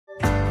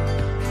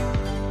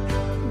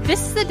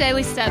This is the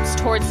Daily Steps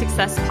Towards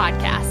Success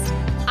podcast.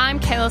 I'm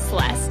Kayla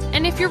Celeste,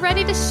 and if you're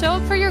ready to show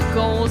up for your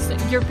goals,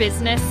 your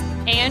business,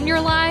 and your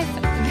life,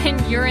 then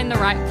you're in the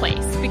right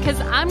place because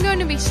I'm going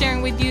to be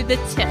sharing with you the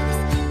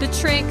tips, the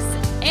tricks,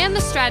 and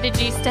the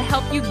strategies to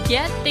help you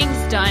get things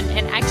done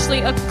and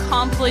actually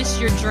accomplish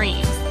your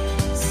dreams.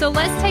 So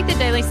let's take the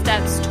daily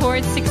steps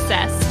towards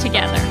success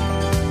together.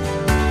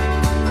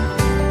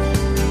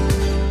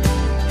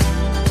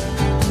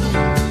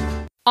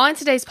 On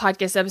today's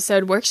podcast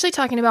episode, we're actually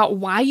talking about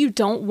why you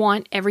don't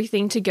want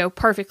everything to go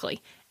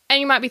perfectly. And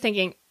you might be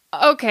thinking,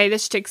 okay,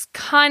 this chick's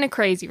kind of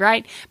crazy,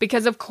 right?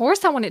 Because of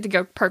course I want it to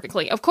go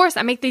perfectly. Of course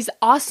I make these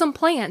awesome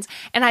plans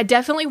and I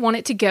definitely want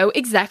it to go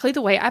exactly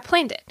the way I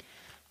planned it.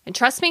 And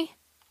trust me,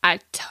 I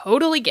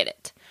totally get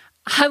it.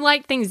 I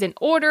like things in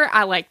order.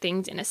 I like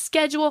things in a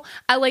schedule.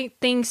 I like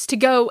things to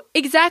go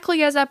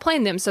exactly as I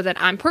planned them so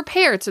that I'm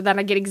prepared, so that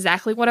I get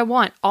exactly what I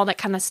want, all that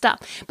kind of stuff.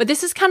 But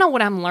this is kind of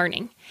what I'm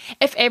learning.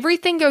 If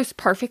everything goes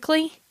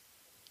perfectly,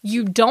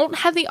 you don't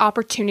have the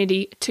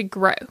opportunity to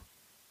grow,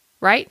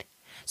 right?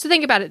 So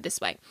think about it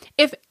this way.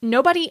 If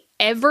nobody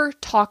ever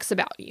talks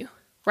about you,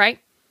 right?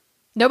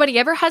 Nobody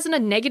ever has a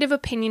negative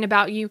opinion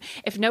about you.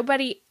 If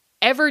nobody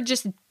ever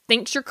just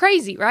thinks you're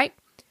crazy, right?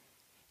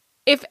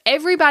 If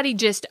everybody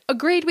just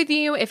agreed with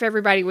you, if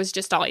everybody was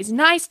just always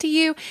nice to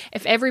you,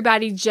 if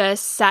everybody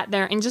just sat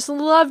there and just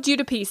loved you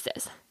to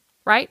pieces,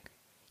 right?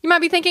 You might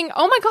be thinking,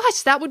 oh my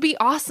gosh, that would be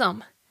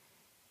awesome.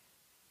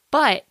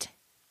 But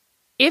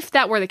if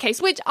that were the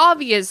case, which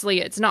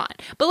obviously it's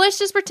not, but let's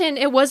just pretend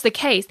it was the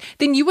case,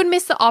 then you would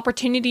miss the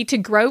opportunity to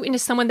grow into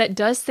someone that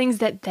does things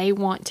that they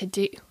want to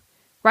do.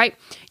 Right?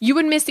 You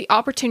would miss the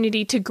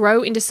opportunity to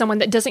grow into someone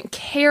that doesn't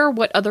care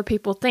what other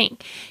people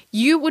think.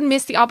 You would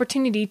miss the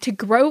opportunity to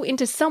grow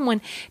into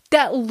someone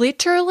that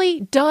literally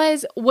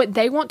does what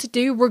they want to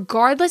do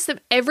regardless of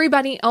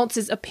everybody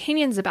else's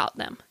opinions about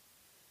them.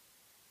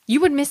 You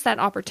would miss that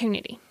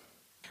opportunity.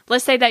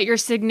 Let's say that your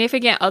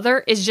significant other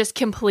is just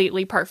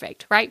completely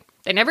perfect, right?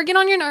 They never get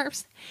on your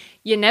nerves.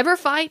 You never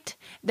fight.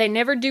 They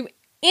never do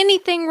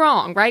anything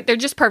wrong, right? They're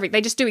just perfect.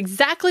 They just do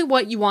exactly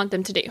what you want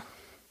them to do.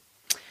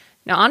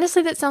 Now,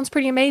 honestly, that sounds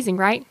pretty amazing,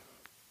 right?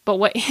 But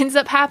what ends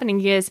up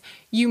happening is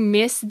you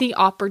miss the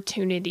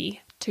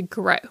opportunity to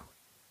grow,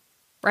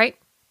 right?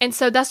 And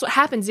so that's what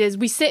happens is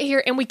we sit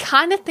here and we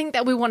kind of think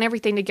that we want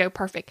everything to go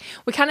perfect.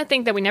 We kind of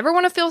think that we never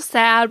want to feel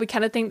sad. We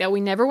kind of think that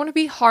we never want to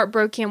be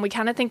heartbroken. We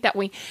kind of think that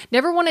we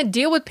never want to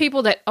deal with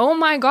people that, oh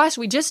my gosh,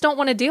 we just don't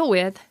want to deal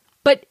with.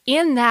 But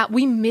in that,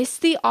 we miss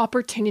the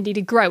opportunity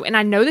to grow. And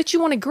I know that you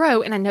want to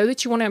grow, and I know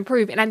that you want to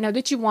improve, and I know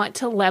that you want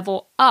to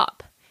level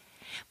up.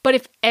 But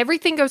if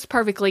everything goes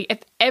perfectly, if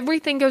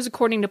everything goes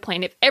according to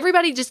plan, if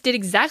everybody just did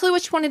exactly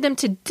what you wanted them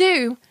to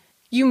do,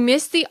 you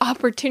miss the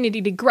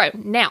opportunity to grow.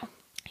 Now,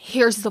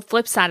 here's the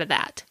flip side of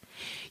that.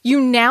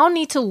 You now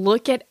need to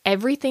look at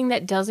everything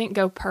that doesn't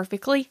go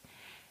perfectly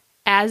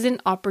as an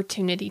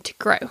opportunity to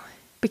grow.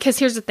 Because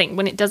here's the thing,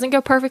 when it doesn't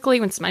go perfectly,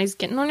 when somebody's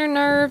getting on your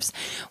nerves,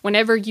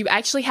 whenever you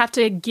actually have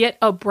to get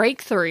a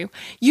breakthrough,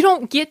 you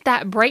don't get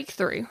that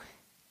breakthrough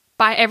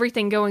by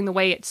everything going the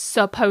way it's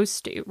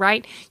supposed to,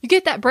 right? You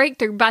get that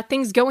breakthrough by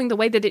things going the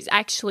way that it's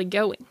actually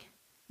going.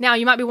 Now,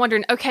 you might be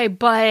wondering, okay,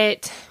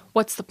 but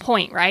what's the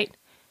point, right?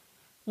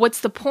 What's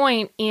the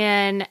point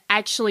in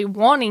actually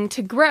wanting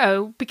to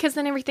grow? Because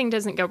then everything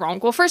doesn't go wrong.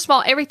 Well, first of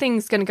all,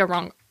 everything's going to go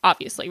wrong,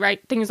 obviously,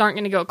 right? Things aren't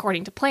going to go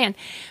according to plan.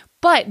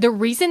 But the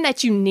reason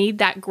that you need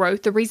that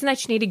growth, the reason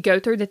that you need to go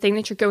through the thing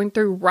that you're going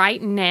through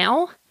right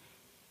now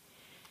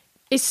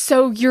is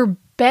so you're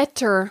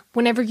better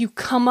whenever you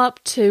come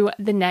up to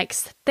the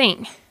next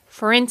thing.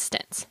 For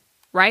instance,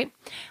 right?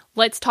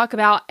 Let's talk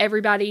about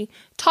everybody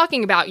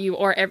talking about you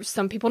or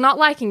some people not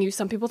liking you.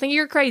 Some people think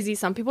you're crazy.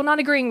 Some people not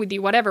agreeing with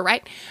you, whatever,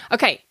 right?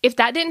 Okay, if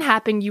that didn't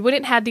happen, you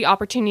wouldn't have the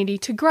opportunity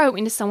to grow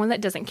into someone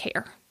that doesn't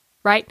care,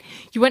 right?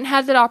 You wouldn't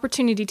have that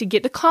opportunity to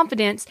get the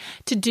confidence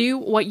to do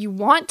what you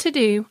want to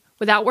do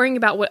without worrying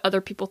about what other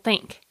people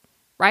think,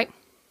 right?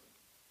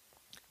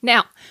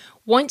 Now,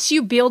 once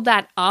you build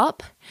that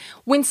up,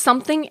 when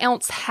something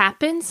else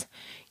happens,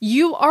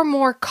 you are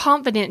more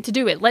confident to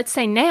do it. Let's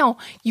say now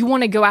you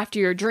want to go after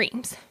your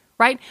dreams,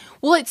 right?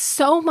 Well, it's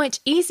so much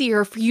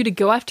easier for you to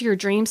go after your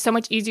dreams, so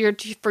much easier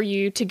for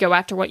you to go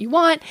after what you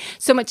want,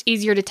 so much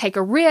easier to take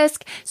a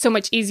risk, so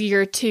much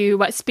easier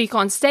to speak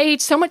on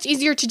stage, so much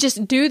easier to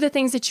just do the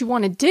things that you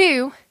want to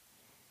do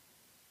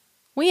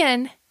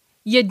when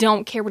you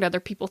don't care what other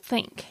people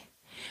think.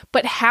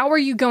 But how are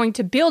you going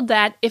to build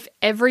that if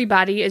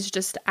everybody is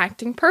just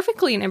acting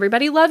perfectly and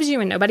everybody loves you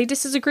and nobody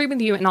disagrees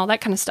with you and all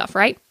that kind of stuff,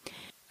 right?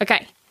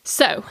 Okay,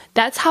 so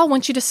that's how I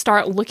want you to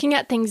start looking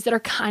at things that are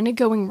kind of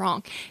going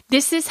wrong.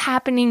 This is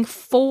happening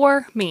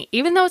for me.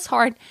 Even though it's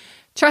hard,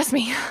 trust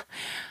me,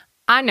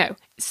 I know.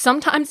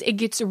 Sometimes it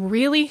gets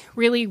really,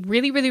 really,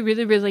 really, really,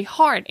 really, really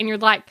hard. And you're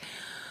like,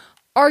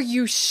 are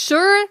you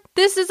sure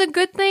this is a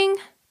good thing?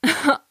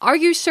 Are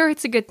you sure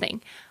it's a good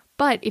thing?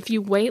 But if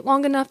you wait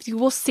long enough, you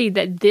will see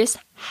that this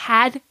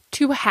had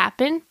to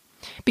happen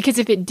Because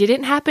if it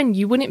didn't happen,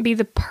 you wouldn't be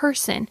the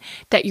person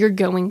that you're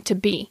going to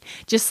be.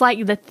 Just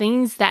like the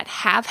things that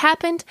have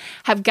happened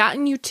have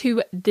gotten you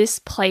to this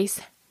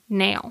place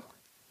now,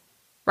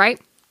 right?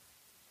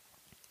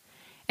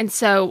 And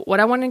so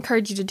what I want to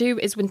encourage you to do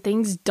is when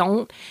things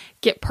don't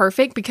get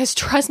perfect, because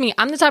trust me,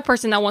 I'm the type of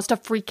person that wants to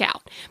freak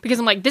out because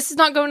I'm like, this is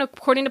not going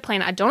according to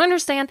plan. I don't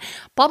understand,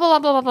 blah, blah,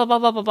 blah, blah, blah,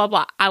 blah, blah, blah,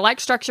 blah. I like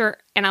structure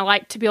and I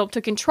like to be able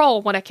to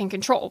control what I can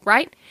control,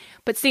 right?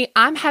 But see,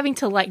 I'm having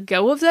to let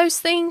go of those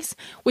things,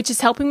 which is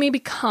helping me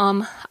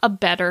become a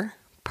better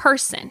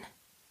person,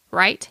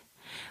 right?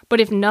 But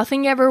if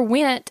nothing ever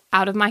went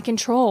out of my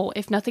control,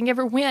 if nothing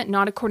ever went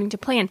not according to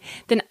plan,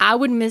 then I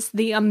would miss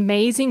the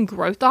amazing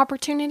growth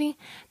opportunity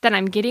that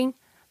I'm getting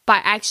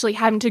by actually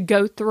having to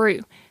go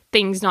through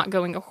things not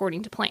going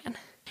according to plan.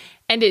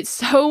 And it's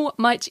so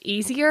much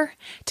easier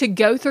to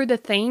go through the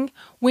thing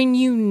when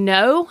you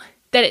know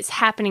that it's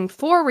happening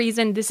for a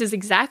reason. This is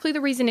exactly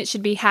the reason it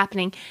should be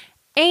happening.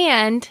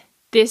 And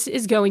this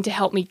is going to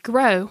help me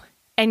grow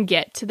and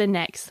get to the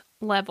next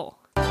level.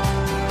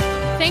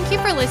 Thank you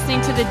for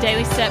listening to the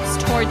Daily Steps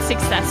Towards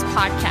Success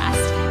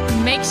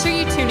podcast. Make sure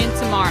you tune in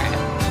tomorrow.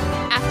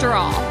 After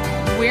all,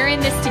 we're in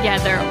this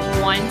together,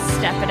 one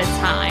step at a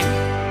time.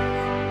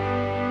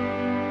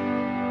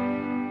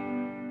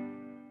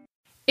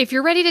 If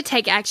you're ready to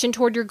take action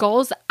toward your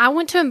goals, I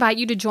want to invite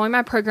you to join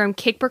my program,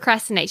 Kick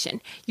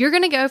Procrastination. You're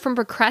going to go from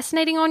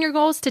procrastinating on your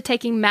goals to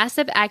taking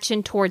massive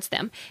action towards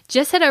them.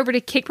 Just head over to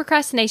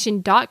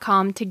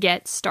kickprocrastination.com to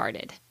get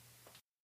started.